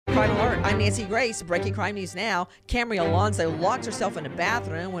Crime Alert. I'm Nancy Grace. Breaking crime news now. Camry Alonso locks herself in a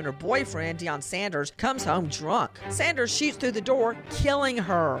bathroom when her boyfriend, Deion Sanders, comes home drunk. Sanders shoots through the door, killing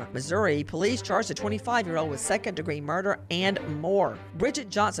her. Missouri police charged a 25-year-old with second-degree murder and more. Bridget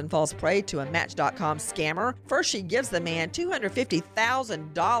Johnson falls prey to a Match.com scammer. First, she gives the man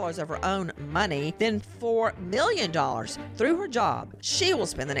 $250,000 of her own money, then $4 million through her job. She will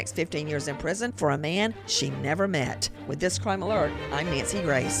spend the next 15 years in prison for a man she never met. With this Crime Alert, I'm Nancy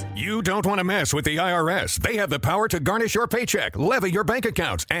Grace. You don't want to mess with the IRS. They have the power to garnish your paycheck, levy your bank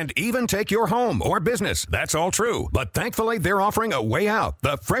accounts, and even take your home or business. That's all true. But thankfully, they're offering a way out.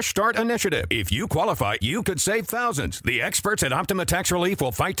 The Fresh Start Initiative. If you qualify, you could save thousands. The experts at Optima Tax Relief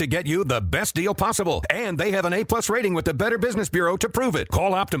will fight to get you the best deal possible. And they have an A+ rating with the Better Business Bureau to prove it.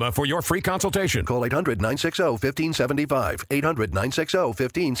 Call Optima for your free consultation. Call 800-960-1575.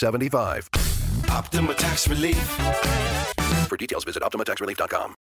 800-960-1575. Optima Tax Relief. For details, visit OptimaTaxRelief.com.